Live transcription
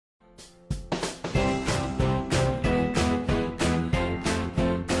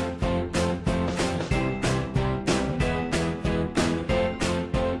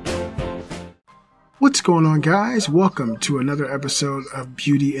What's going on, guys? Welcome to another episode of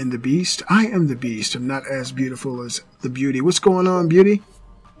Beauty and the Beast. I am the Beast. I'm not as beautiful as the Beauty. What's going on, Beauty?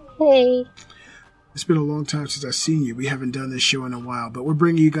 Hey. It's been a long time since I've seen you. We haven't done this show in a while, but we're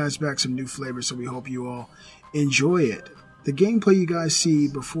bringing you guys back some new flavors, so we hope you all enjoy it. The gameplay you guys see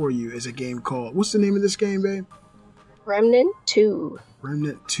before you is a game called... What's the name of this game, babe? Remnant 2.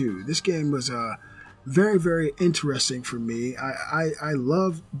 Remnant 2. This game was very, very interesting for me. I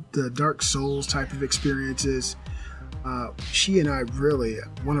love the Dark Souls type of experiences. She and I really,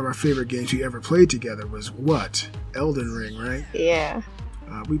 one of our favorite games we ever played together was what? Elden Ring, right? Yeah.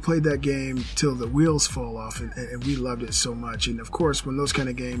 We played that game till the wheels fall off, and we loved it so much. And of course, when those kind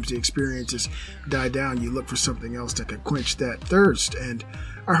of games, the experiences die down, you look for something else that could quench that thirst. And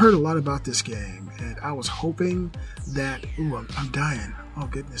I heard a lot about this game, and I was hoping that... Ooh, I'm dying. Oh,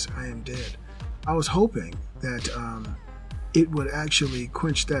 goodness, I am dead. I was hoping that it would actually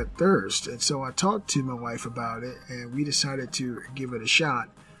quench that thirst. And so I talked to my wife about it, and we decided to give it a shot.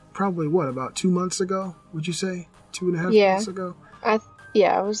 Probably, what, about 2 months ago, would you say? 2.5 months ago?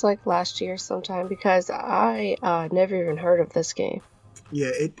 Yeah, it was like last year sometime, because I never even heard of this game. Yeah,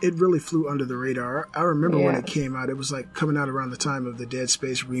 it really flew under the radar. I remember when it came out, it was like coming out around the time of the Dead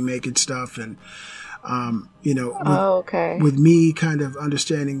Space remake and stuff. And, with me kind of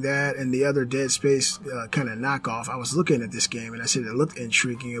understanding that and the other Dead Space kind of knockoff, I was looking at this game and I said it looked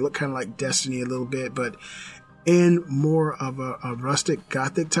intriguing. It looked kind of like Destiny a little bit, but in more of a rustic,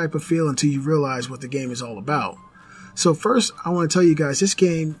 gothic type of feel until you realize what the game is all about. So first, I want to tell you guys, this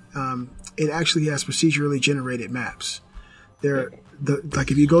game, it actually has procedurally generated maps. Like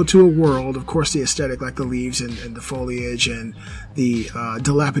if you go to a world, of course the aesthetic, like the leaves and the foliage and the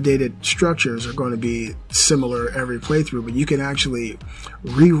dilapidated structures are going to be similar every playthrough, but you can actually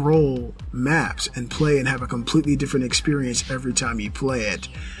re-roll maps and play and have a completely different experience every time you play it.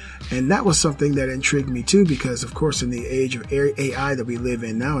 And that was something that intrigued me too, because of course in the age of AI that we live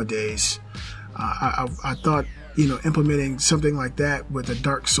in nowadays, I thought, implementing something like that with a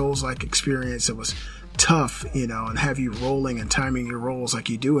Dark Souls-like experience that was tough, and have you rolling and timing your rolls like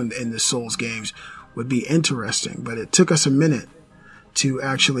you do in the Souls games would be interesting. But it took us a minute to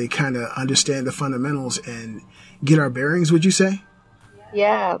actually kind of understand the fundamentals and get our bearings, would you say?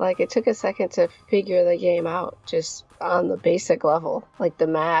 Yeah, like it took a second to figure the game out just on the basic level, like the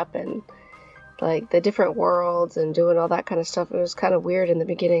map and like the different worlds and doing all that kind of stuff. It was kind of weird in the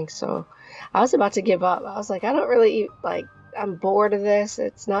beginning, so I was about to give up. I was like, I don't really I'm bored of this.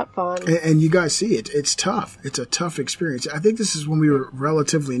 It's not fun. And you guys see it. It's tough. It's a tough experience. I think this is when we were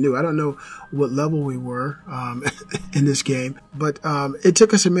relatively new. I don't know what level we were in this game, but it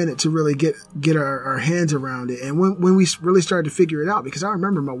took us a minute to really get our hands around it. And when we really started to figure it out, because I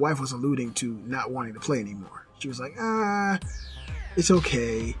remember my wife was alluding to not wanting to play anymore. She was like, it's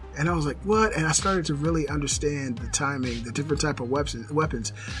okay. And I was like, what? And I started to really understand the timing, the different type of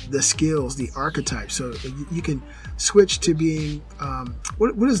weapons, the skills, the archetypes. So you can switch to being,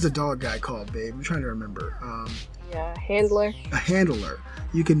 what is the dog guy called, babe? I'm trying to remember. Handler. A handler.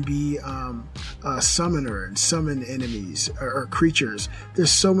 You can be a summoner and summon enemies or creatures.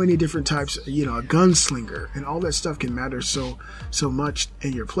 There's so many different types, a gunslinger, and all that stuff can matter so much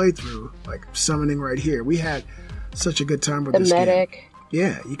in your playthrough, like summoning right here. We had such a good time with this medic game.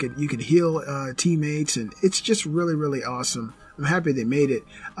 Yeah, you could heal teammates, and it's just really, really awesome. I'm happy they made it.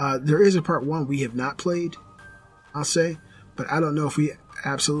 There is a part 1 we have not played, I'll say, but I don't know if we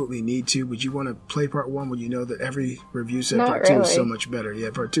absolutely need to. Would you want to play part 1 when you know that every review said part 2 is so much better?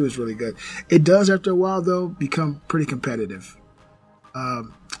 Yeah, part 2 is really good. It does, after a while, though, become pretty competitive.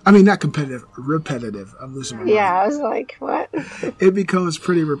 Not competitive, repetitive. I'm losing my mind. Yeah, I was like, what? It becomes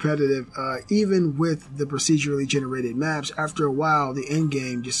pretty repetitive, even with the procedurally generated maps. After a while, the end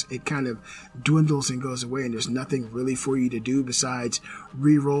game it kind of dwindles and goes away, and there's nothing really for you to do besides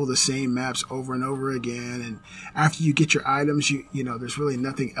re-roll the same maps over and over again. And after you get your items, there's really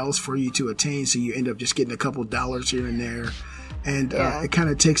nothing else for you to attain, so you end up just getting a couple dollars here and there, and it kind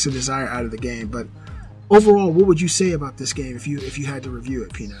of takes the desire out of the game. But overall, what would you say about this game if you had to review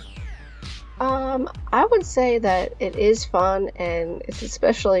it, Peanut? I would say that it is fun, and it's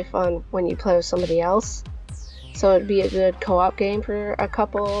especially fun when you play with somebody else. So it'd be a good co-op game for a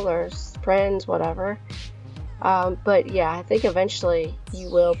couple or friends, whatever. But yeah, I think eventually you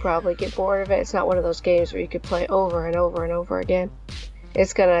will probably get bored of it. It's not one of those games where you could play over and over and over again.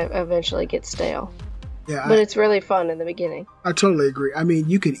 It's gonna eventually get stale. Yeah, but it's really fun in the beginning. I totally agree. I mean,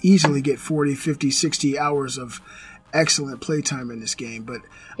 you could easily get 40, 50, 60 hours of excellent playtime in this game, but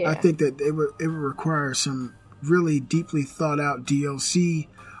I think that it would require some really deeply thought out DLC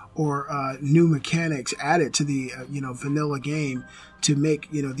or new mechanics added to the vanilla game to make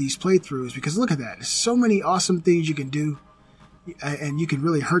these playthroughs. Because look at that, there's so many awesome things you can do, and you can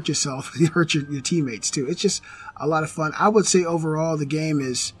really hurt yourself, hurt your teammates too. It's just a lot of fun. I would say overall the game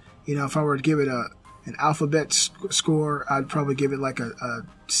is, if I were to give it an alphabet score, I'd probably give it like a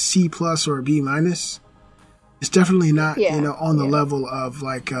C plus or a B minus. It's definitely not, on the level of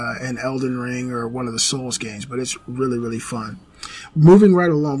like an Elden Ring or one of the Souls games, but it's really, really fun. Moving right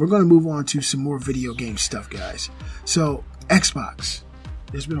along, we're going to move on to some more video game stuff, guys. So, Xbox.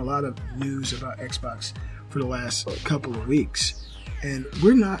 There's been a lot of news about Xbox for the last couple of weeks, and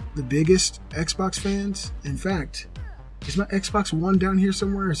we're not the biggest Xbox fans. In fact, is my Xbox One down here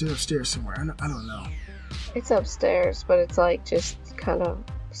somewhere, or is it upstairs somewhere? I don't know. It's upstairs, but it's like just kind of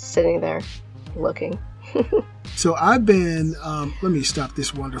sitting there looking. So I've been, let me stop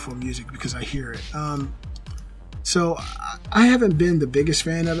this wonderful music because I hear it. So I haven't been the biggest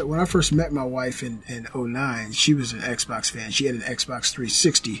fan of it. When I first met my wife in 2009, she was an Xbox fan. She had an Xbox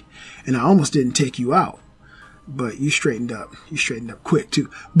 360, and I almost didn't take you out. But you straightened up. You straightened up quick, too.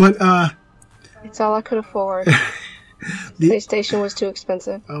 But it's all I could afford. PlayStation was too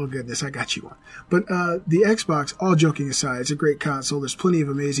expensive. Oh, goodness, I got you one. But the Xbox, all joking aside, it's a great console. There's plenty of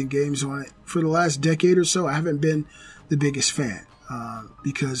amazing games on it. For the last decade or so, I haven't been the biggest fan.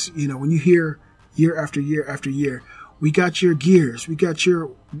 Because, when you hear year after year after year, we got your Gears, we got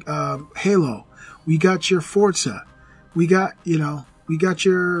your Halo, we got your Forza, we got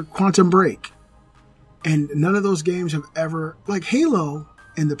your Quantum Break. And none of those games have ever, like Halo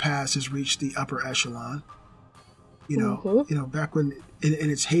in the past has reached the upper echelon. Back when in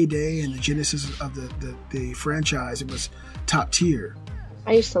its heyday and the genesis of the franchise, it was top tier.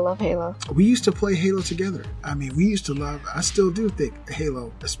 I used to love Halo. We used to play Halo together. I mean, I still do think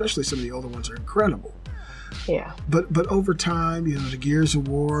Halo, especially some of the older ones, are incredible. Yeah. But over time, the Gears of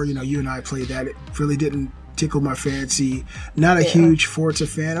War, you and I played that. It really didn't tickle my fancy. Not a huge Forza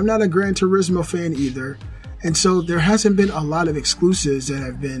fan. I'm not a Gran Turismo fan either. And so there hasn't been a lot of exclusives that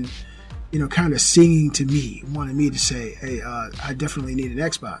have been, kind of singing to me, wanting me to say, hey, I definitely need an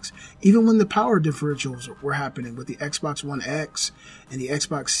Xbox. Even when the power differentials were happening with the Xbox One X and the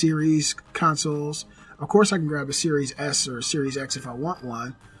Xbox Series consoles. Of course, I can grab a Series S or a Series X if I want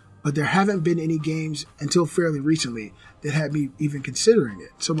one, but there haven't been any games until fairly recently that had me even considering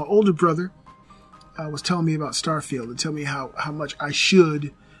it. So my older brother was telling me about Starfield and telling me how much I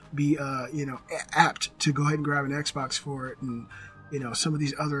should be, apt to go ahead and grab an Xbox for it, and, some of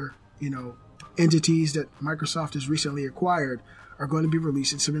these other entities that Microsoft has recently acquired are going to be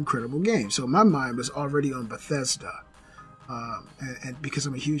releasing some incredible games. So my mind was already on Bethesda. And because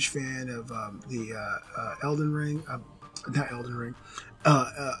I'm a huge fan of the Elden Ring, not Elden Ring,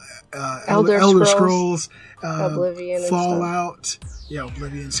 Elder Scrolls, Oblivion, Fallout,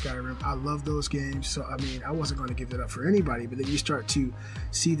 Oblivion, Skyrim. I love those games. So, I mean, I wasn't going to give that up for anybody. But then you start to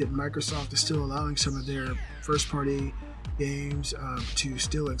see that Microsoft is still allowing some of their first-party games to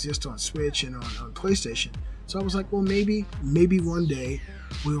still exist on Switch and on PlayStation. So I was like, well, maybe one day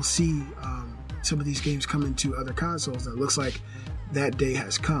we'll see some of these games come into other consoles. And it looks like that day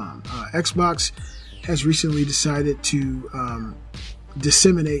has come. Xbox has recently decided to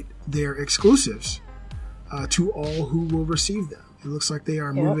disseminate their exclusives to all who will receive them. It looks like they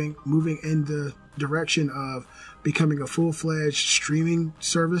are moving in the direction of becoming a full-fledged streaming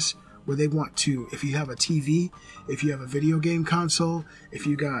service, where they want to, if you have a TV, if you have a video game console, if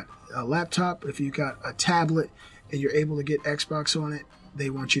you got a laptop, if you got a tablet, and you're able to get Xbox on it, they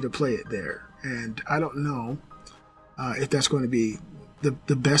want you to play it there. And I don't know if that's going to be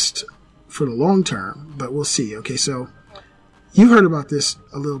the best for the long term, but we'll see. Okay, so you heard about this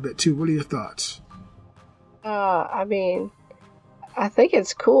a little bit too. What are your thoughts? I mean, I think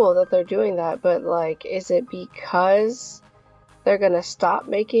it's cool that they're doing that, but like, is it because they're gonna stop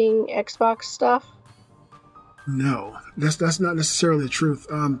making Xbox stuff? No, that's not necessarily the truth.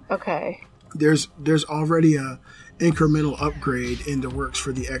 Okay. There's already a incremental upgrade in the works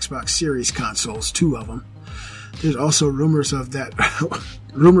for the Xbox Series consoles, 2 of them. There's also rumors of that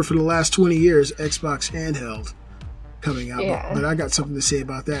rumor for the last 20 years, Xbox handheld coming out. Yeah. But I got something to say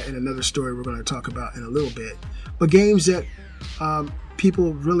about that in another story we're going to talk about in a little bit. But games that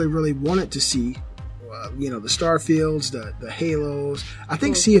people really, really wanted to see, the Starfields, the Halos. I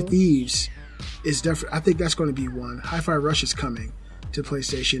think Sea of Thieves is definitely, I think that's going to be one. Hi-Fi Rush is coming to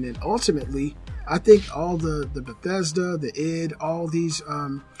PlayStation. And ultimately, I think all the Bethesda, the id, all these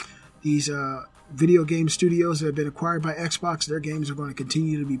video game studios that have been acquired by Xbox, their games are going to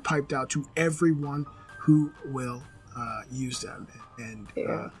continue to be piped out to everyone who will use them, and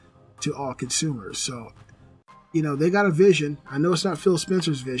to all consumers. So they got a vision. I know it's not Phil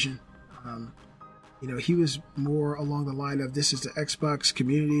Spencer's vision. He was more along the line of, this is the Xbox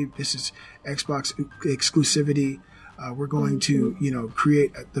community. This is Xbox exclusivity. We're going to,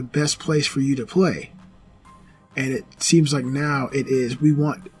 create the best place for you to play. And it seems like now it is, we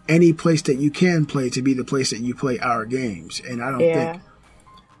want any place that you can play to be the place that you play our games. And I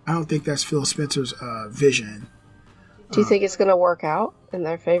don't think that's Phil Spencer's vision. Do you think it's going to work out in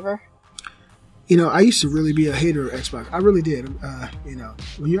their favor? I used to really be a hater of Xbox. I really did.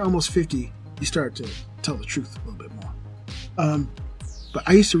 When you're almost 50, you start to tell the truth a little bit more. But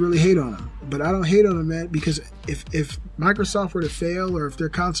I used to really hate on them. But I don't hate on them, man, because if Microsoft were to fail, or if their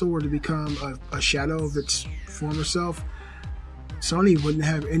console were to become a shadow of its former self, Sony wouldn't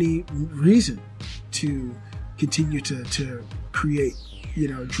have any reason to continue to create,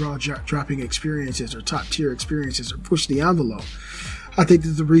 dropping experiences or top tier experiences or push the envelope. I think that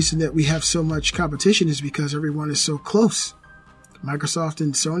the reason that we have so much competition is because everyone is so close. Microsoft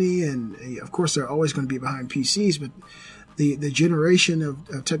and Sony, and of course they're always going to be behind PCs, but the generation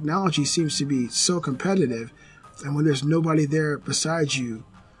of technology seems to be so competitive, and when there's nobody there besides you,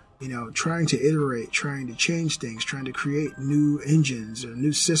 trying to iterate, trying to change things, trying to create new engines or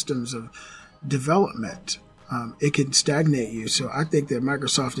new systems of development, it can stagnate you. So I think that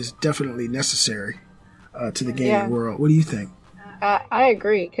Microsoft is definitely necessary to the gaming world. What do you think? I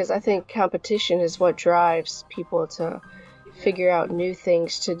agree, because I think competition is what drives people to figure out new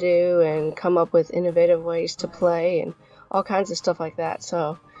things to do and come up with innovative ways to play and all kinds of stuff like that.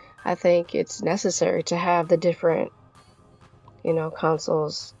 So I think it's necessary to have the different,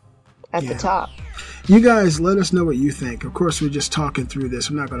 consoles at the top. You guys, let us know what you think. Of course, we're just talking through this.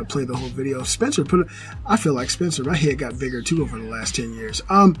 I'm not going to play the whole video. Spencer I feel like Spencer, my head got bigger too over the last 10 years.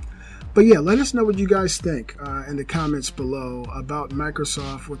 But yeah, let us know what you guys think in the comments below about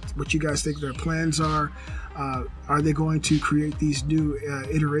Microsoft, what you guys think their plans are. Are they going to create these new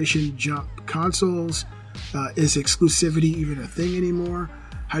iteration jump consoles? Is exclusivity even a thing anymore?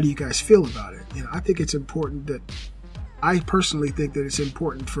 How do you guys feel about it? I think it's important I personally think that it's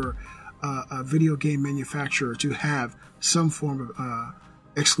important for a video game manufacturer to have some form of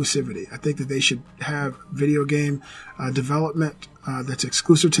exclusivity. I think that they should have video game development that's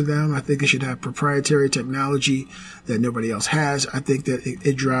exclusive to them. I think they should have proprietary technology that nobody else has. I think that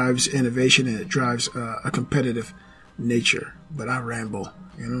it drives innovation and it drives a competitive nature. But I ramble.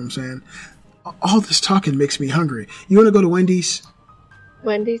 You know what I'm saying? All this talking makes me hungry. You want to go to Wendy's?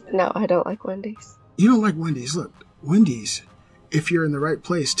 Wendy's? No, I don't like Wendy's. You don't like Wendy's? Look, Wendy's, if you're in the right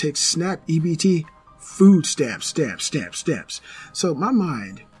place, takes SNAP EBT food stamps. So my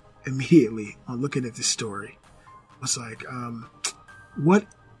mind immediately on looking at this story was like, what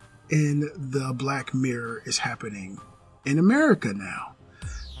in the Black Mirror is happening in America now?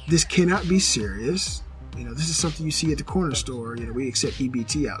 This cannot be serious. This is something you see at the corner store. We accept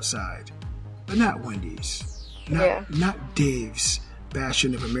EBT outside, but not Wendy's. Not Dave's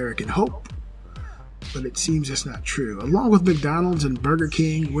bastion of American hope. But it seems that's not true. Along with McDonald's and Burger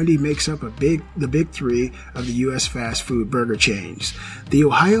King, Wendy makes up the big three of the U.S. fast food burger chains. The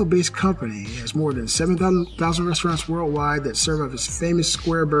Ohio-based company has more than 7,000 restaurants worldwide that serve up its famous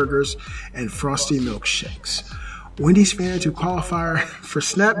square burgers and frosty milkshakes. Wendy's fans who qualify for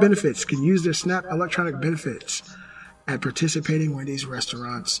SNAP benefits can use their SNAP electronic benefits at participating Wendy's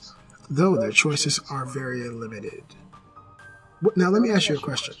restaurants, though their choices are very limited. Now, let me ask you a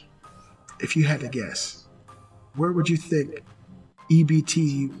question. If you had to guess, where would you think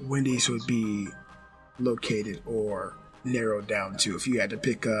EBT Wendy's would be located or narrowed down to if you had to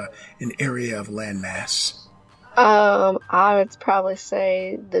pick an area of landmass? I would probably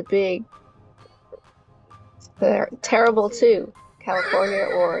say they're terrible too, California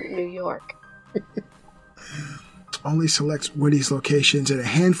or New York. Only select Wendy's locations in a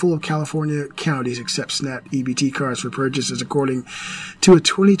handful of California counties accept SNAP EBT cards for purchases, according to a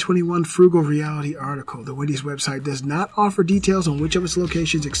 2021 Frugal Reality article. The Wendy's website does not offer details on which of its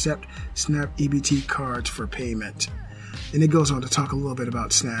locations accept SNAP EBT cards for payment. And it goes on to talk a little bit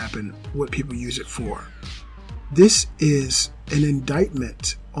about SNAP and what people use it for. This is an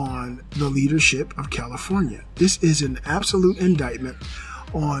indictment on the leadership of California. This is an absolute indictment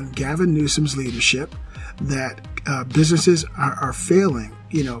on Gavin Newsom's leadership, that businesses are failing,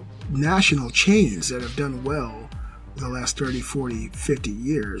 national chains that have done well the last 30, 40, 50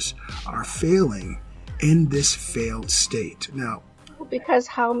 years are failing in this failed state. Now, because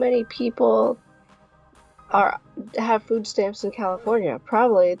how many people have food stamps in California?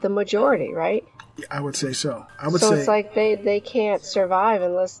 Probably the majority, right? I would say so. So it's like they can't survive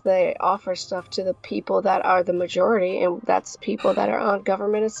unless they offer stuff to the people that are the majority, and that's people that are on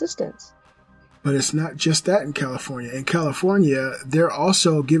government assistance. But it's not just that in California. In California, they're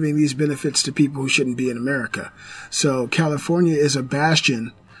also giving these benefits to people who shouldn't be in America. So California is a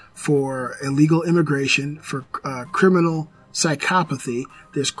bastion for illegal immigration, for criminal psychopathy.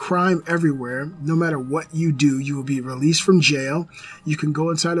 There's crime everywhere. No matter what you do, you will be released from jail. You can go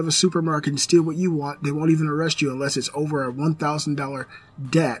inside of a supermarket and steal what you want. They won't even arrest you unless it's over a $1,000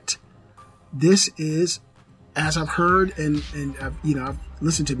 debt. This is, as I've heard and I've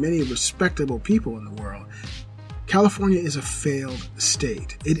listened to many respectable people in the world, California is a failed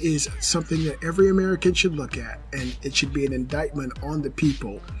state. It is something that every American should look at, and it should be an indictment on the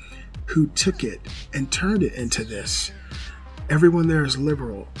people who took it and turned it into this. Everyone there is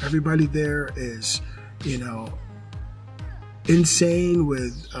liberal. Everybody there is, insane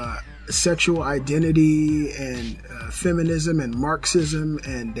with sexual identity and feminism and Marxism,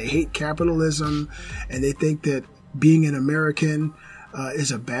 and they hate capitalism, and they think that being an American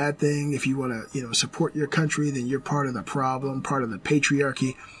is a bad thing. If you want to, support your country, then you're part of the problem, part of the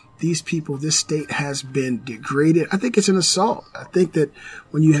patriarchy. These people, this state has been degraded. I think it's an assault. I think that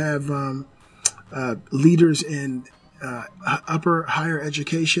when you have leaders in higher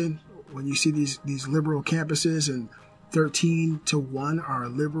education, when you see these liberal campuses and 13-1 are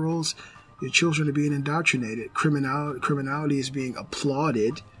liberals, your children are being indoctrinated. Criminality is being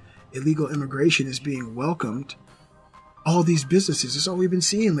applauded. Illegal immigration is being welcomed. All these businesses, that's all we've been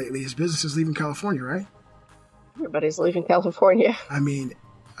seeing lately, is businesses leaving California, right? Everybody's leaving California. I mean,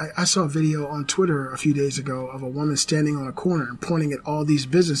 I saw a video on Twitter a few days ago of a woman standing on a corner and pointing at all these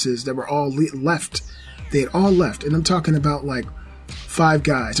businesses that were all left. They had all left. And I'm talking about like Five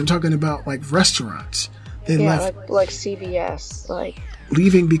Guys. I'm talking about like restaurants. They left. Like CVS.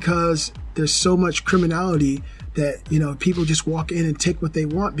 Leaving because there's so much criminality that, people just walk in and take what they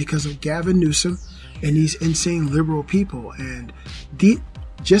want because of Gavin Newsom and these insane liberal people. And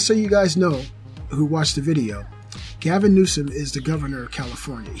just so you guys know who watched the video, Gavin Newsom is the governor of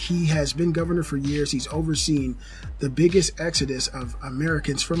California. He has been governor for years. He's overseen the biggest exodus of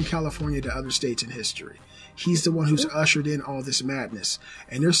Americans from California to other states in history. He's the one who's ushered in all this madness.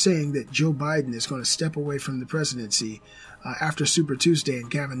 And they're saying that Joe Biden is going to step away from the presidency after Super Tuesday,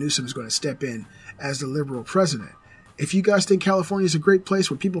 and Gavin Newsom is going to step in as the liberal president. If you guys think California is a great place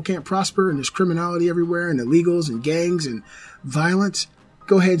where people can't prosper and there's criminality everywhere and illegals and gangs and violence,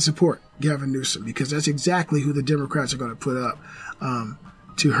 go ahead and support Gavin Newsom, because that's exactly who the Democrats are going to put up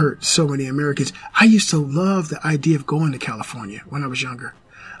to hurt so many Americans. I used to love the idea of going to California when I was younger.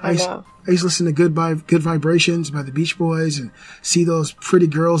 I used to listen to Good Vibrations by the Beach Boys and see those pretty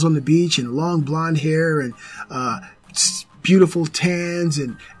girls on the beach and long blonde hair and beautiful tans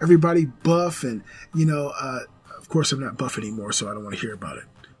and everybody buff. And, of course, I'm not buff anymore, so I don't want to hear about it.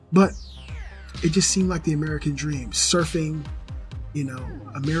 But it just seemed like the American dream. Surfing,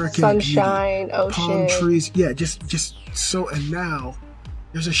 American sunshine, beauty, ocean, palm trees. Yeah, just so. And now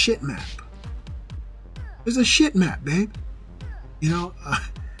there's a shit map. There's a shit map, babe.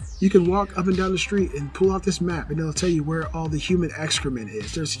 You can walk up and down the street and pull out this map, and it'll tell you where all the human excrement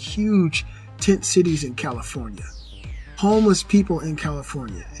is. There's huge tent cities in California, homeless people in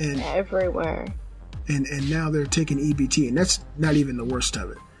California, and everywhere. And now they're taking EBT, and that's not even the worst of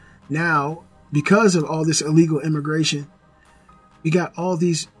it. Now, because of all this illegal immigration, we got all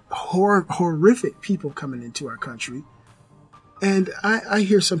these horrific people coming into our country. And I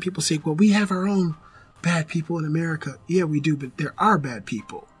hear some people say, well, we have our own bad people in America. Yeah, we do, but there are bad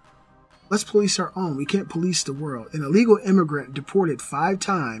people. Let's police our own. We can't police the world. An illegal immigrant deported 5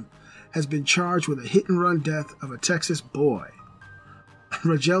 times has been charged with a hit-and-run death of a Texas boy.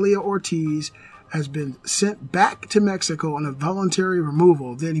 Rogelio Ortiz has been sent back to Mexico on a voluntary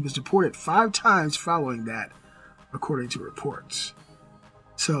removal. Then he was deported 5 times following that, according to reports.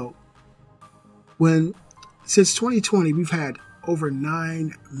 So, since 2020, we've had over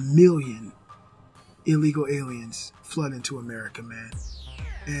 9 million illegal aliens flood into America, man.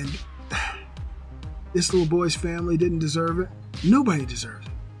 And this little boy's family didn't deserve it. Nobody deserves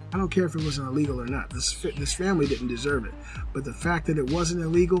it. I don't care if it wasn't illegal or not. This family didn't deserve it. But the fact that it wasn't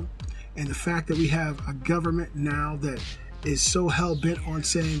illegal, and the fact that we have a government now that is so hell-bent on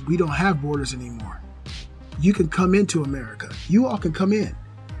saying we don't have borders anymore. You can come into America. You all can come in.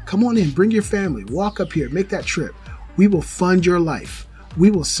 Come on in. Bring your family. Walk up here. Make that trip. We will fund your life. We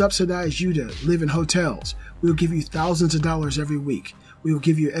will subsidize you to live in hotels. We will give you thousands of dollars every week. We will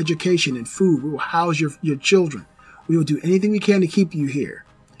give you education and food. We will house your children. We will do anything we can to keep you here.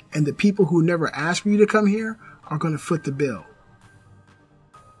 And the people who never asked for you to come here are going to foot the bill.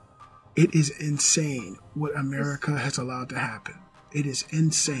 It is insane what America has allowed to happen. It is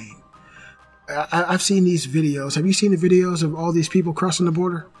insane. I've seen these videos. Have you seen the videos of all these people crossing the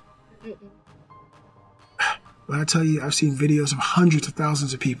border? But I tell you, I've seen videos of hundreds of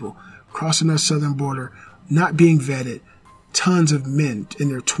thousands of people crossing our southern border, not being vetted. Tons of men in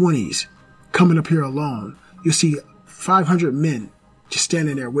their 20s coming up here alone. You'll see 500 men just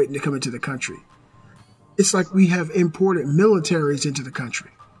standing there waiting to come into the country. It's like we have imported militaries into the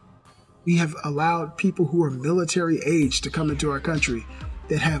country. We have allowed people who are military age to come into our country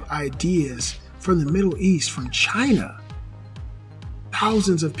that have ideas from the Middle East, from China.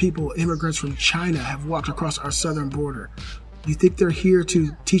 Thousands of people, immigrants from China, have walked across our southern border. You think they're here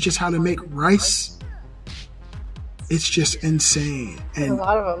to teach us how to make rice? It's just insane. And a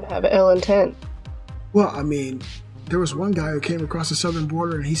lot of them have ill intent. Well, I mean, there was one guy who came across the southern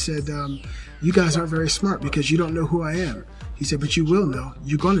border and he said, you guys aren't very smart because you don't know who I am. He said, but you will know.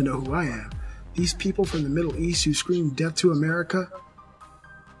 You're going to know who I am. These people from the Middle East who scream death to America,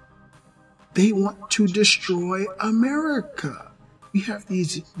 they want to destroy America. We have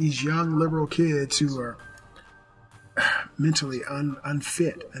these young liberal kids who are mentally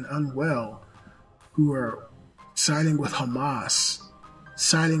unfit and unwell, who are siding with Hamas,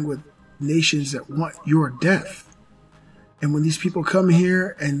 siding with nations that want your death. And when these people come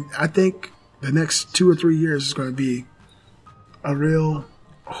here, and I think the next 2 or 3 years is going to be a real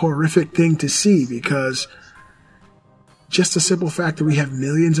horrific thing to see, because just the simple fact that we have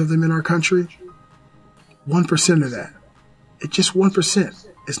millions of them in our country, 1% of that, just 1%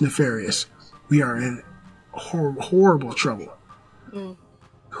 is nefarious. We are in horrible trouble.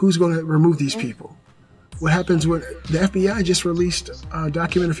 Who's going to remove these people? What happens when the FBI just released a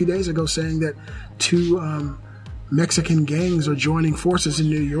document a few days ago saying that 2 Mexican gangs are joining forces in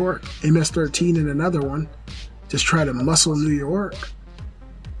New York, MS-13 and another one, just try to muscle New York.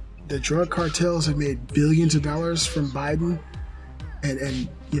 The drug cartels have made billions of dollars from Biden and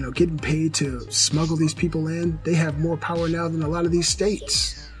you know, getting paid to smuggle these people in. They have more power now than a lot of these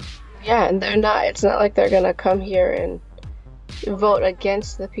states. Yeah, and it's not like they're going to come here and vote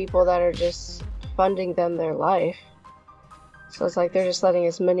against the people that are just funding them their life. So it's like they're just letting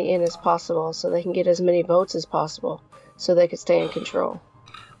as many in as possible so they can get as many votes as possible so they could stay in control.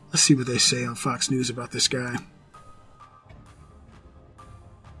 Let's see what they say on Fox News about this guy.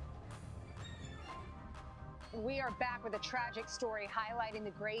 We are back with a tragic story highlighting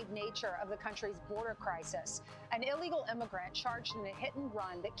the grave nature of the country's border crisis. An illegal immigrant charged in a hit and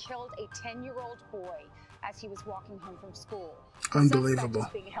run that killed a 10-year-old boy as he was walking home from school. Unbelievable.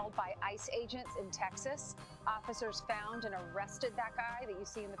 Suspect is being held by ICE agents in Texas. Officers found and arrested that guy that you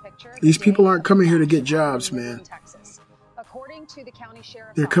see in the picture. These people aren't coming here to get jobs, man. According to the county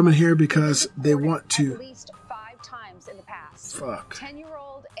sheriff, they're coming here because they want to. At least 5 times in the past. Fuck.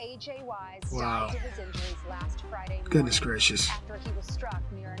 10-year-old AJ Wise Wow. died of his injuries last Friday morning. Goodness gracious. After he was struck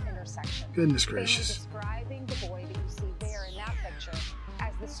near an intersection. Goodness They were gracious. describing the boy that you see there in that picture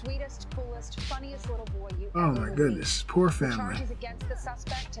as the sweetest, coolest, funniest little boy you Oh ever my will goodness. Poor meet. The family. charges against the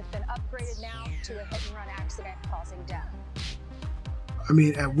suspect have been upgraded now to a hit-and-run accident causing death. I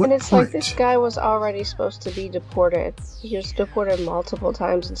mean, at what And it's point? like this guy was already supposed to be deported. He was deported multiple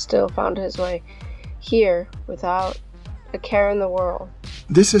times and still found his way here without a care in the world.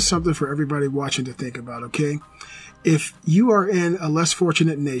 This is something for everybody watching to think about, okay? If you are in a less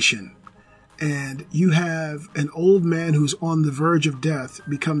fortunate nation and you have an old man who's on the verge of death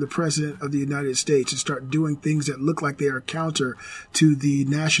become the president of the United States and start doing things that look like they are counter to the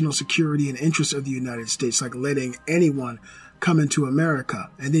national security and interests of the United States, like letting anyone come into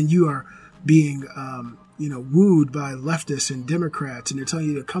America, and then you are being wooed by leftists and Democrats, and they're telling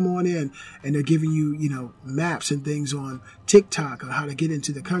you to come on in, and they're giving you maps and things on TikTok on how to get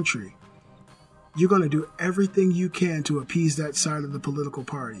into the country. You're going to do everything you can to appease that side of the political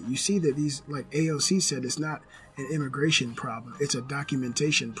party. You see that these, like AOC said, it's not an immigration problem, it's a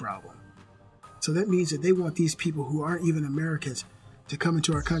documentation problem. So that means that they want these people who aren't even Americans to come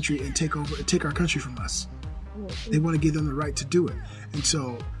into our country and take our country from us. They want to give them the right to do it. And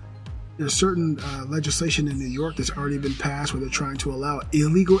so there's certain legislation in New York that's already been passed where they're trying to allow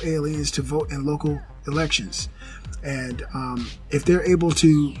illegal aliens to vote in local elections. And if they're able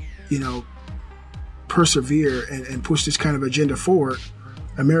to, persevere and push this kind of agenda forward,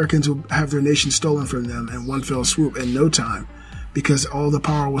 Americans will have their nation stolen from them in one fell swoop in no time, because all the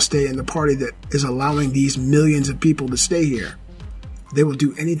power will stay in the party that is allowing these millions of people to stay here. They will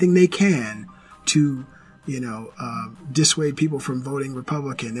do anything they can to dissuade people from voting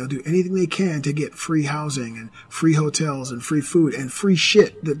Republican. They'll do anything they can to get free housing and free hotels and free food and free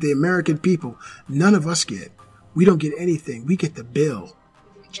shit that the American people, none of us get. We don't get anything. We get the bill.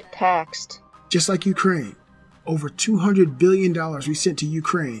 Taxed. Just like Ukraine. Over $200 billion we sent to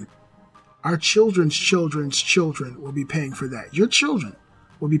Ukraine. Our children's children's children will be paying for that. Your children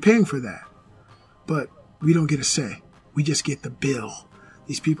will be paying for that. But we don't get a say. We just get the bill.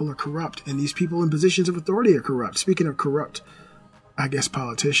 These people are corrupt, and these people in positions of authority are corrupt. Speaking of corrupt, I guess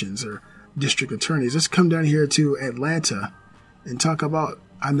politicians or district attorneys, let's come down here to Atlanta and talk about,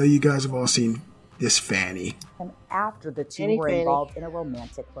 I know you guys have all seen this Fannie. And after the two were involved in a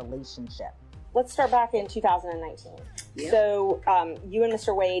romantic relationship. Let's start back in 2019. Yep. So you and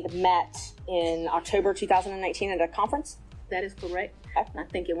Mr. Wade met in October 2019 at a conference? That is correct. And I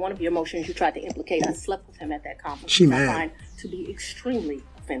think in one of your motions you tried to implicate I slept with him at that conference. She mad. I find to be extremely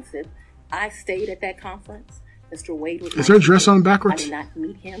offensive. I stayed at that conference. Mr. Wade was. Is her dress on backwards? I did not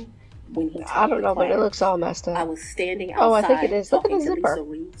meet him when he. I don't know, but it looks all messed up. I was standing outside. Oh, I think it is. Look at the talking to zipper. Lisa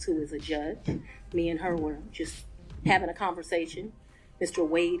Reeves, who is a judge. Me and her were just having a conversation. Mr.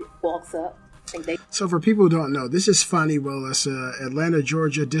 Wade walks up. So for people who don't know, this is Fannie Willis, Atlanta,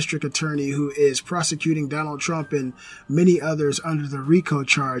 Georgia district attorney who is prosecuting Donald Trump and many others under the RICO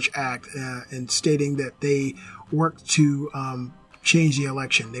Charge Act and stating that they worked to change the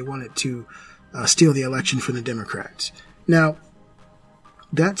election. They wanted to steal the election from the Democrats. Now,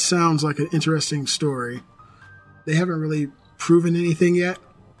 that sounds like an interesting story. They haven't really proven anything yet,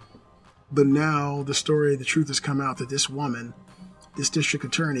 but now the truth has come out that this woman, this district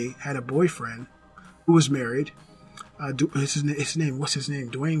attorney, had a boyfriend who was married. His name, what's his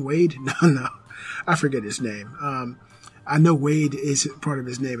name? Dwayne Wade? No, I forget his name. I know Wade is part of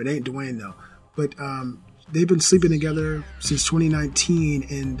his name. It ain't Dwayne though. But they've been sleeping together since 2019,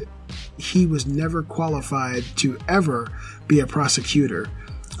 and he was never qualified to ever be a prosecutor.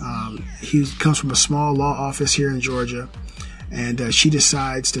 He comes from a small law office here in Georgia, and she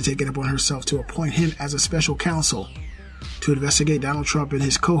decides to take it upon herself to appoint him as a special counsel to investigate Donald Trump and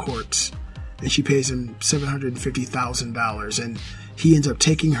his cohorts. And she pays him $750,000. And he ends up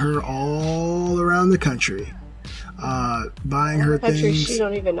taking her all around the country, buying her things she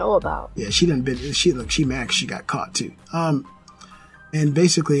don't even know about. Yeah, she done been. She mad. She got caught too. And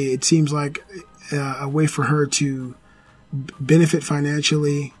basically, it seems like a way for her to benefit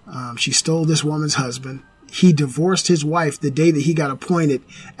financially. She stole this woman's husband. He divorced his wife the day that he got appointed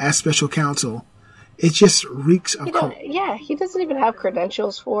as special counsel. It just reeks of... he doesn't even have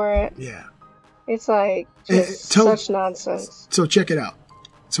credentials for it. Yeah. It's like just such nonsense. So check it out.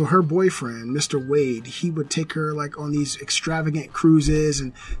 So her boyfriend, Mr. Wade, he would take her like on these extravagant cruises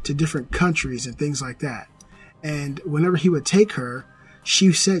and to different countries and things like that. And whenever he would take her,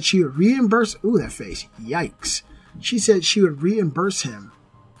 she said she would reimburse... Ooh, that face. Yikes. She said she would reimburse him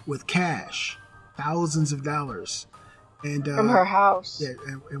with cash, thousands of dollars. And from her house. Yeah,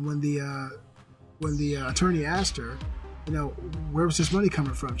 and when the attorney asked her, where was this money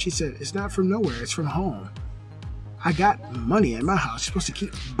coming from? She said, it's not from nowhere. It's from home. I got money in my house. You're supposed to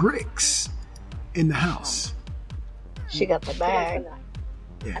keep bricks in the house. She got the bag.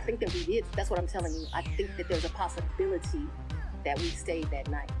 Yeah. I think that we did. That's what I'm telling you. I think that there's a possibility that we stayed that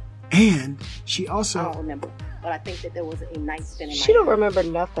night. And she also... I don't remember. But I think that there was a night spent in She don't remember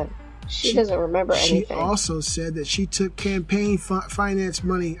nothing. She doesn't remember anything. She also said that she took campaign finance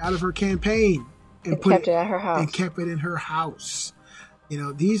money out of her campaign and kept it at her house. And kept it in her house.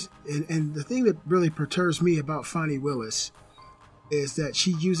 These and the thing that really perturbs me about Fannie Willis is that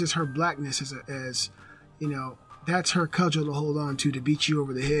she uses her blackness as that's her cudgel to hold on to beat you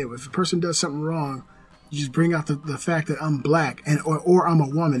over the head. If a person does something wrong, you just bring out the fact that I'm black or I'm a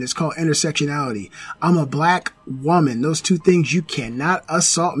woman. It's called intersectionality. I'm a black woman. Those two things, you cannot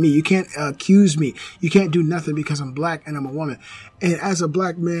assault me. You can't accuse me. You can't do nothing because I'm black and I'm a woman. And as a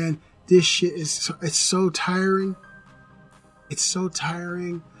black man, this shit it's so tiring. It's so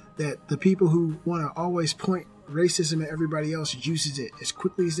tiring that the people who want to always point racism at everybody else uses it as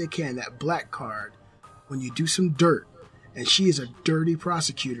quickly as they can. That black card, when you do some dirt, and she is a dirty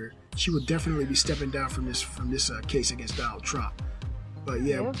prosecutor, she would definitely be stepping down from this case against Donald Trump. But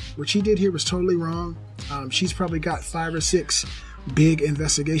yeah, what she did here was totally wrong. She's probably got 5 or 6 big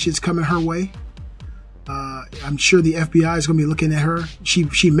investigations coming her way. I'm sure the FBI is going to be looking at her.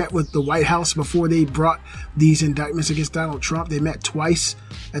 She met with the White House before they brought these indictments against Donald Trump. They met twice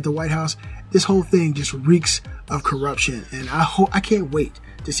at the White House. This whole thing just reeks of corruption, and I can't wait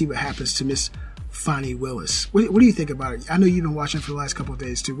to see what happens to Miss Fannie Willis. What do you think about it? I know you've been watching for the last couple of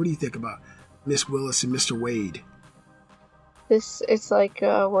days too. What do you think about Miss Willis and Mr. Wade? It's like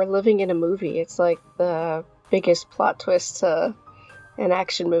we're living in a movie. It's like the biggest plot twist to an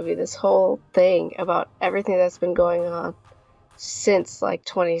action movie. This whole thing about everything that's been going on since like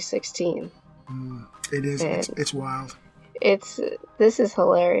 2016. It is. It's wild. This is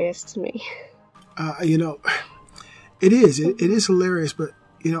hilarious to me. It is. It is hilarious, but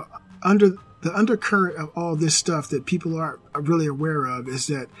under the undercurrent of all this stuff that people aren't really aware of is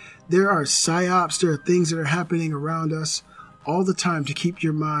that there are psyops, there are things that are happening around us all the time to keep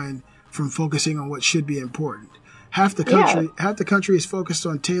your mind from focusing on what should be important. Half the country is focused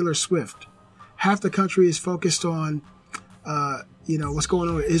on Taylor Swift. Half the country is focused on, what's going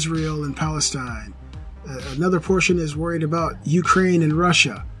on with Israel and Palestine. Another portion is worried about Ukraine and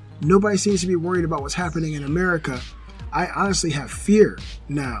Russia. Nobody seems to be worried about what's happening in America. I honestly have fear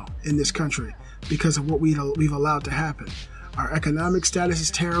now in this country because of what we've allowed to happen. Our economic status is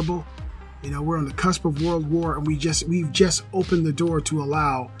terrible. We're on the cusp of world war, and we've just opened the door to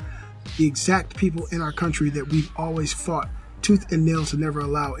allow the exact people in our country that we've always fought tooth and nail to never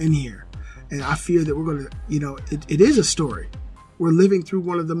allow in here. And I fear that we're going to, it is a story. We're living through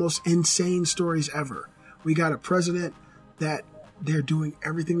one of the most insane stories ever. We got a president that they're doing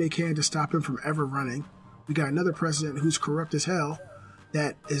everything they can to stop him from ever running. We got another president who's corrupt as hell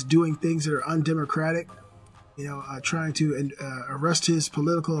that is doing things that are undemocratic, trying to arrest his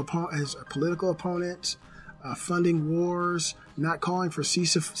political opponents, funding wars, not calling for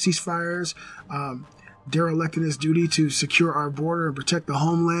ceasefires, derelicting his duty to secure our border and protect the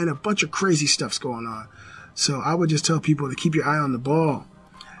homeland. A bunch of crazy stuff's going on. So I would just tell people to keep your eye on the ball.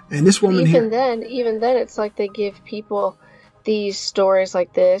 And this woman even then, it's like they give people these stories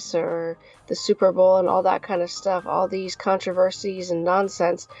like this or the Super Bowl and all that kind of stuff, all these controversies and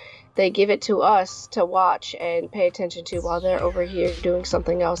nonsense. They give it to us to watch and pay attention to while they're over here doing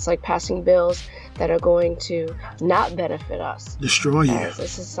something else, like passing bills that are going to not benefit us, destroy you as a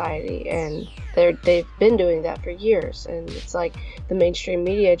society. And they've been doing that for years. And it's like the mainstream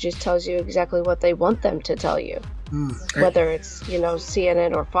media just tells you exactly what they want them to tell you, whether it's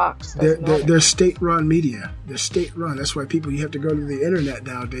CNN or Fox. They're state-run media. They're state-run. That's why you have to go to the internet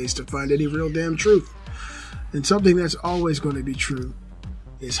nowadays to find any real damn truth. And something that's always going to be true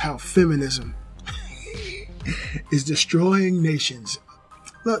is how feminism is destroying nations.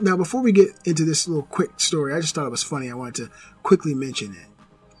 Now, before we get into this little quick story, I just thought it was funny. I wanted to quickly mention it.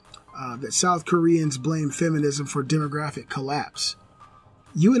 That South Koreans blame feminism for demographic collapse.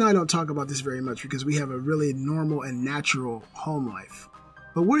 You and I don't talk about this very much because we have a really normal and natural home life.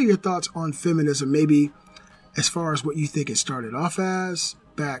 But what are your thoughts on feminism, maybe as far as what you think it started off as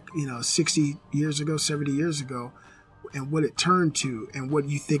back, 60 years ago, 70 years ago, and what it turned to, and what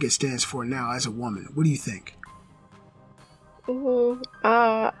you think it stands for now as a woman? What do you think?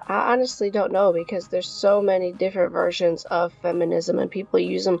 I honestly don't know, because there's so many different versions of feminism and people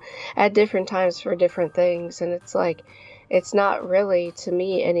use them at different times for different things. And it's like, it's not really, to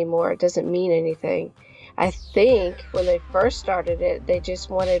me anymore, it doesn't mean anything. I think when they first started it, they just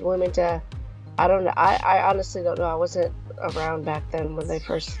wanted women to, I don't know, I honestly don't know. I wasn't around back then when they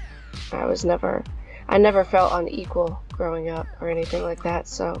first, I never felt unequal growing up or anything like that,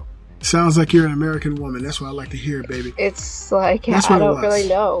 so. Sounds like you're an American woman. That's what I like to hear, baby. It's like, I don't really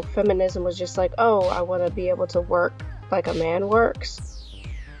know. Feminism was just like, oh, I want to be able to work like a man works.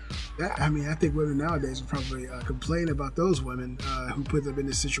 I think women nowadays would probably complain about those women who put them in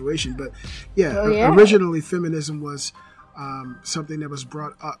this situation. But originally feminism was something that was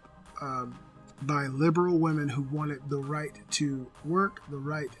brought up by liberal women who wanted the right to work, the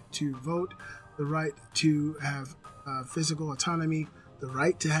right to vote, the right to have physical autonomy, the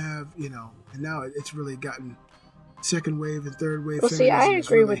right to have, and now it's really gotten second wave and third wave. Well, see, I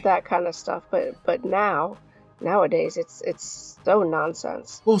agree with that kind of stuff, but nowadays it's so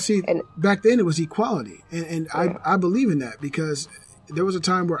nonsense. Well, see, and back then it was equality, and I believe in that, because there was a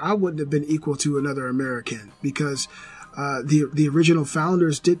time where I wouldn't have been equal to another American, because the original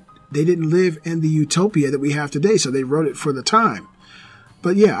founders didn't live in the utopia that we have today, so they wrote it for the time.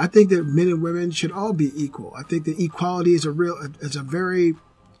 But yeah, I think that men and women should all be equal. I think that equality is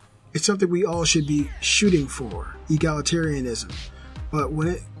it's something we all should be shooting for, egalitarianism. But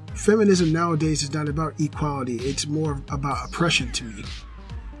feminism nowadays is not about equality. It's more about oppression to me.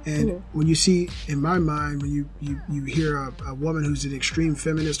 And when you see, in my mind, when you hear a woman who's an extreme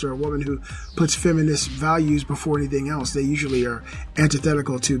feminist, or a woman who puts feminist values before anything else, they usually are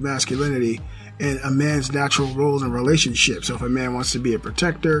antithetical to masculinity and a man's natural roles in relationships. So if a man wants to be a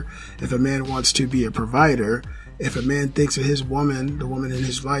protector, if a man wants to be a provider, if a man thinks that the woman in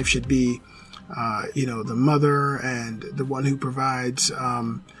his life should be, the mother and the one who provides,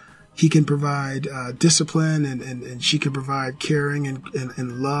 he can provide discipline and she can provide caring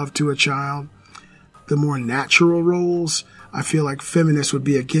and love to a child. The more natural roles, I feel like feminists would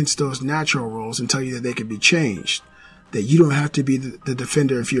be against those natural roles and tell you that they can be changed. That you don't have to be the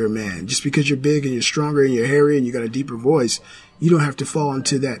defender if you're a man. Just because you're big and you're stronger and you're hairy and you got a deeper voice, you don't have to fall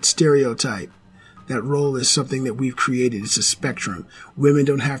into that stereotype that role is something that we've created. It's a spectrum. Women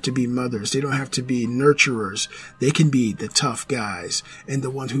don't have to be mothers. They don't have to be nurturers. They can be the tough guys and the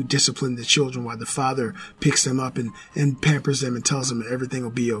ones who discipline the children while the father picks them up and pampers them and tells them everything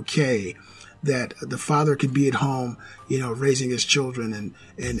will be okay. That the father can be at home, raising his children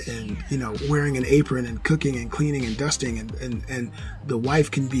and wearing an apron and cooking and cleaning and dusting, and the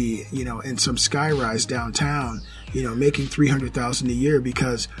wife can be, in some skyrise downtown, making $300,000 a year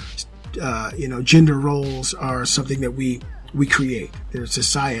because, gender roles are something that we create. They're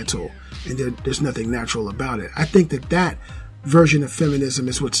societal, and there's nothing natural about it. I think that version of feminism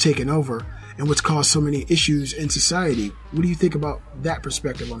is what's taken over and what's caused so many issues in society. What do you think about that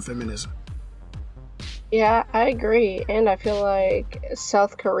perspective on feminism? Yeah, I agree. And I feel like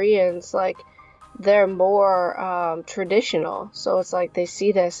South Koreans, they're more traditional. So it's like they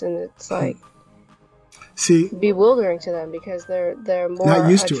see this and it's bewildering to them because they're more not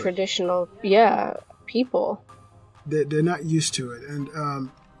used to traditional people. They're not used to it. And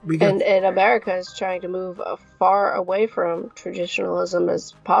and America is trying to move far away from traditionalism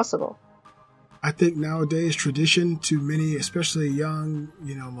as possible. I think nowadays tradition to many, especially young,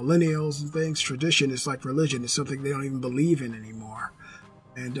 millennials and things, tradition is like religion. It's something they don't even believe in anymore.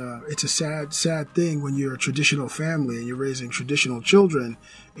 And it's a sad, sad thing when you're a traditional family and you're raising traditional children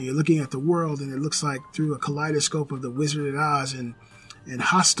and you're looking at the world and it looks like through a kaleidoscope of the Wizard of Oz and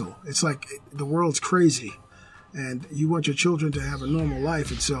Hostel. It's like the world's crazy and you want your children to have a normal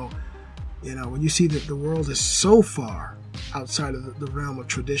life. And so, when you see that the world is so far outside of the realm of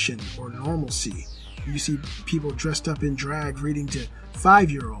tradition or normalcy, you see people dressed up in drag reading to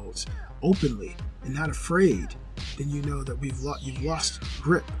 5-year-olds openly and not afraid, then you know that you've lost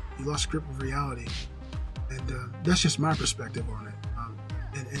grip. You lost grip of reality. And that's just my perspective on it.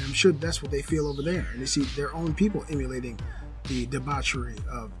 And I'm sure that's what they feel over there. And they see their own people emulating the debauchery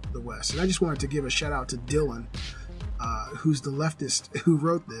of the West. And I just wanted to give a shout out to Dylan, who's the leftist who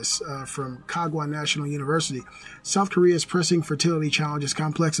wrote this from Kagwa National University. South Korea's pressing fertility challenge is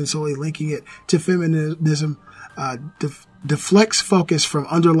complex and solely linking it to feminism deflects focus from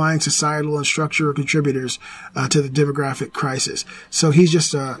underlying societal and structural contributors to the demographic crisis. So he's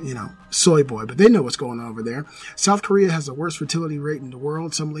just soy boy, but they know what's going on over there. South Korea has the worst fertility rate in the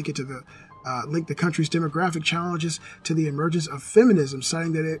world. Some link it to link the country's demographic challenges to the emergence of feminism,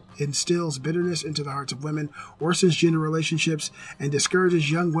 citing that it instills bitterness into the hearts of women, worsens gender relationships, and discourages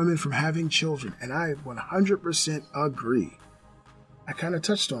young women from having children. And I 100% agree. I kind of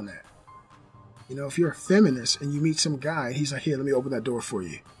touched on that. If you're a feminist and you meet some guy and he's like, here, let me open that door for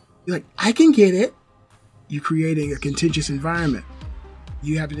you. You're like, I can get it. You're creating a contentious environment.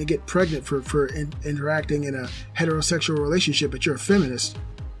 You happen to get pregnant for interacting in a heterosexual relationship, but you're a feminist.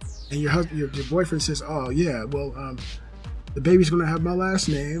 And your boyfriend says, oh, yeah, well, the baby's going to have my last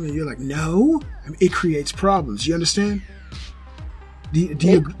name. And you're like, no. It creates problems. You understand? Do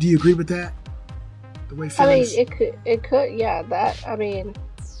you agree with that? The way feminists... it could, yeah.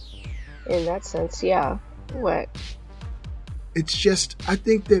 In that sense, yeah. What? It's just, I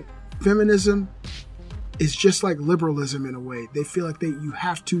think that feminism is just like liberalism in a way. They feel like you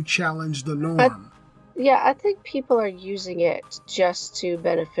have to challenge the norm. I think people are using it just to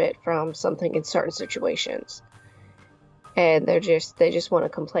benefit from something in certain situations. And they just want to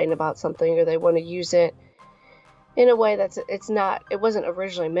complain about something, or they want to use it in a way it wasn't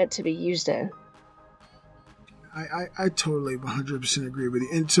originally meant to be used in. I totally 100% agree with you.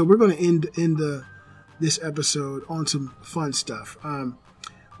 And so we're going to end this episode on some fun stuff.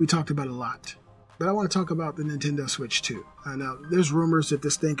 We talked about a lot, but I want to talk about the Nintendo Switch 2. Now, there's rumors that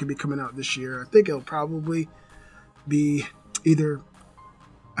this thing could be coming out this year. I think it'll probably be either,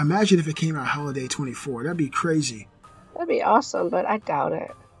 imagine if it came out holiday 24. That'd be crazy. That'd be awesome, but I doubt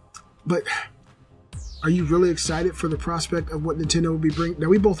it. But are you really excited for the prospect of what Nintendo will be bringing? Now,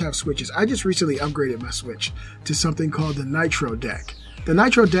 we both have Switches. I just recently upgraded my Switch to something called the Nitro Deck. The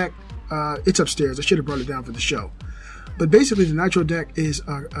Nitro Deck, it's upstairs. I should have brought it down for the show. But basically, the Nitro Deck is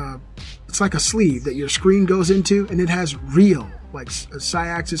it's like a sleeve that your screen goes into, and it has real, like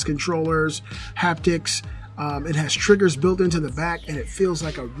Syaxis controllers, haptics. It has triggers built into the back, and it feels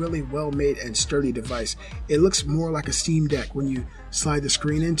like a really well-made and sturdy device. It looks more like a Steam Deck when you slide the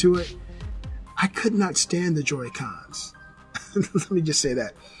screen into it. I could not stand the Joy-Cons. Let me just say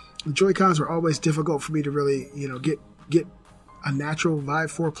that. The Joy-Cons were always difficult for me to really, get a natural vibe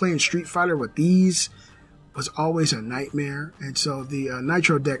for. Playing Street Fighter with these was always a nightmare. And so the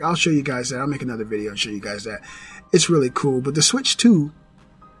Nitro Deck, I'll show you guys that. I'll make another video and show you guys that. It's really cool. But the Switch 2,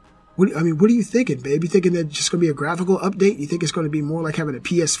 what are you thinking, babe? You thinking that it's just going to be a graphical update? You think it's going to be more like having a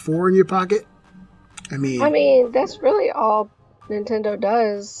PS4 in your pocket? I mean, that's really all Nintendo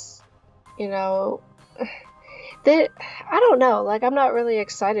does. you know, I don't know. Like, I'm not really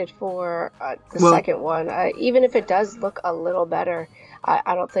excited for the second one. Even if it does look a little better,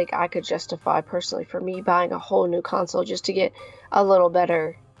 I don't think I could justify personally for me buying a whole new console just to get a little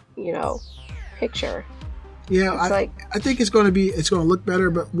better, you know, picture. Yeah, I think it's going to look better.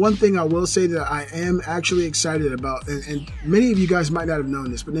 But one thing I will say that I am actually excited about, and many of you guys might not have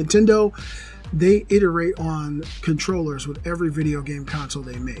known this, but Nintendo, they iterate on controllers with every video game console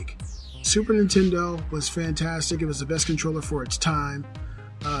they make. Super Nintendo was fantastic. It was the best controller for its time.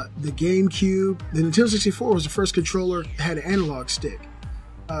 The GameCube, the Nintendo 64 was the first controller that had an analog stick.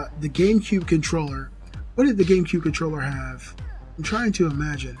 The GameCube controller, what did the GameCube controller have? I'm trying to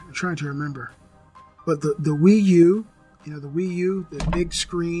imagine. I'm trying to remember. But the Wii U, you know, the Wii U, the big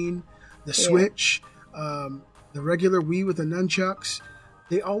screen, the Switch, the regular Wii with the nunchucks,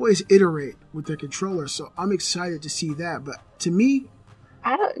 they always iterate with their controllers. So I'm excited to see that. But to me,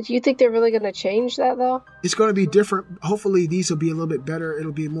 do you think they're really going to change that, though? It's going to be different. Hopefully, these will be a little bit better.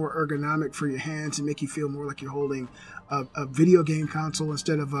 It'll be more ergonomic for your hands and make you feel more like you're holding a video game console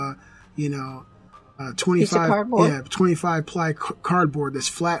instead of a, 25 ply cardboard that's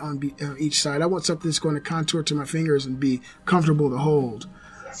flat on each side. I want something that's going to contour to my fingers and be comfortable to hold.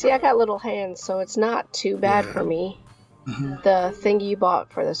 See, I got little hands, so it's not too bad for me. Mm-hmm. The thing you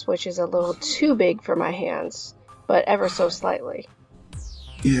bought for the Switch is a little too big for my hands, but ever so slightly.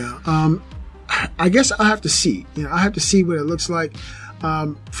 Yeah, I guess I have to see. I have to see what it looks like.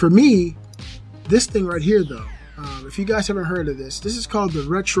 For me, this thing right here, though, if you guys haven't heard of this is called the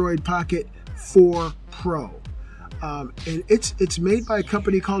Retroid Pocket 4 Pro. And it's made by a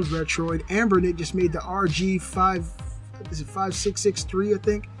company called Retroid. Ambernick just made the RG5663, I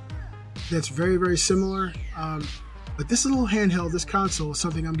think. That's very, very similar. But this little handheld, this console, is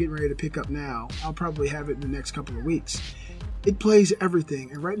something I'm getting ready to pick up now. I'll probably have it in the next couple of weeks. It plays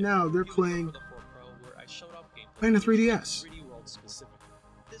everything, and right now they're playing a 3DS.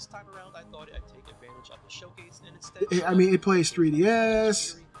 This time around, I thought I'd take advantage of the showcase and instead. I mean, it plays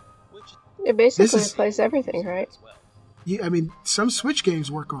 3DS. It basically plays everything, right? Yeah, I mean, some Switch games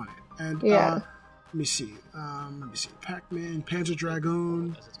work on it, and let me see, Pac-Man, Panzer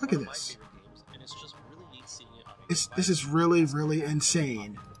Dragoon. Look at this. This is really, really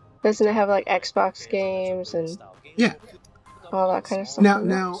insane. Doesn't it have like Xbox games and all that kind of stuff?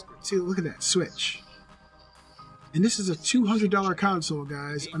 Now, see, look at that Switch. And this is a $200 console,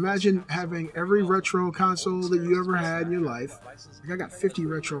 guys. Imagine having every retro console that you ever had in your life. Like, I got 50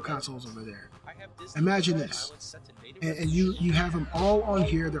 retro consoles over there. Imagine this. And you have them all on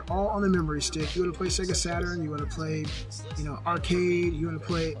here. They're all on the memory stick. You want to play Sega Saturn. You want to play, arcade. You want to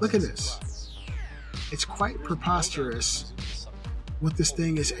play. Look at this. It's quite preposterous what this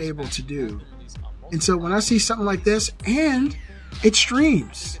thing is able to do. And so when I see something like this, and it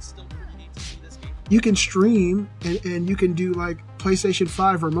streams. You can stream and you can do like PlayStation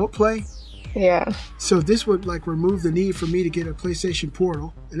 5 remote play. Yeah. So this would like remove the need for me to get a PlayStation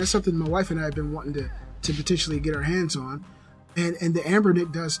Portal. And that's something my wife and I have been wanting to potentially get our hands on. And the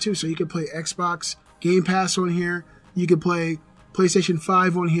Ambernick does too. So you can play Xbox Game Pass on here. You can play PlayStation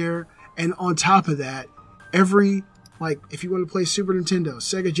 5 on here. And on top of that, if you want to play Super Nintendo,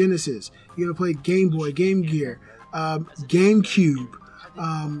 Sega Genesis, you want to play Game Boy, Game Gear, GameCube,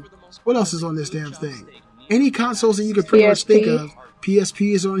 what else is on this damn thing? Any consoles that you could pretty much think of.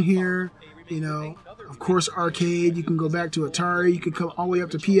 PSP is on here. Of course, arcade. You can go back to Atari. You can come all the way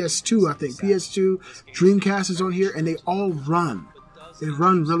up to PS2, I think. PS2, Dreamcast is on here, and they all run. They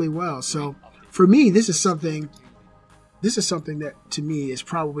run really well. So for me, this is something that to me is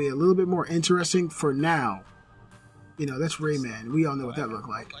probably a little bit more interesting for now. That's Rayman. We all know what that looked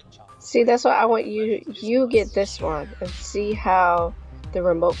like. See, that's why I want you get this one and see how the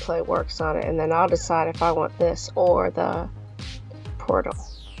remote play works on it, and then I'll decide if I want this or the Portal.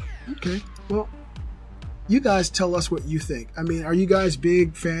 Okay, well, you guys tell us what you think. I mean, are you guys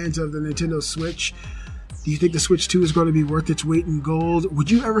big fans of the Nintendo Switch? Do you think the Switch 2 is going to be worth its weight in gold?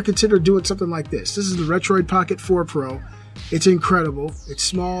 Would you ever consider doing something like this? This is the Retroid Pocket 4 Pro. It's incredible. It's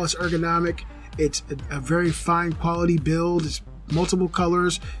small, it's ergonomic, it's a very fine quality build. It's multiple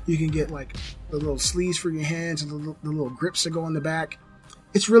colors. You can get like the little sleeves for your hands and the little grips that go on the back.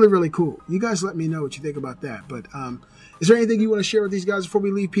 It's really, really cool. You guys let me know what you think about that. But is there anything you want to share with these guys before we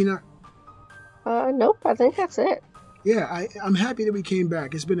leave, Peanut? Nope. I think that's it. Yeah, I'm happy that we came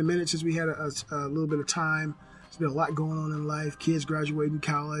back. It's been a minute since we had a little bit of time. There's been a lot going on in life. Kids graduating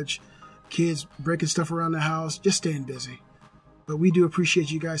college. Kids breaking stuff around the house. Just staying busy. But we do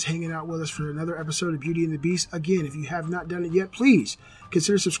appreciate you guys hanging out with us for another episode of Beauty and the Beast. Again, if you have not done it yet, please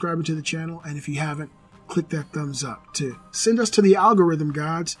consider subscribing to the channel. And if you haven't, click that thumbs up to send us to the algorithm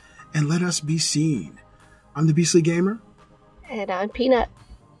gods and let us be seen. I'm the Beastly Gamer. And I'm Peanut.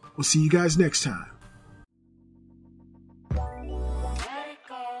 We'll see you guys next time. Let it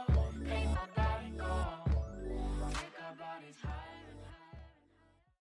go, ain't nobody go. Take our bodies higher.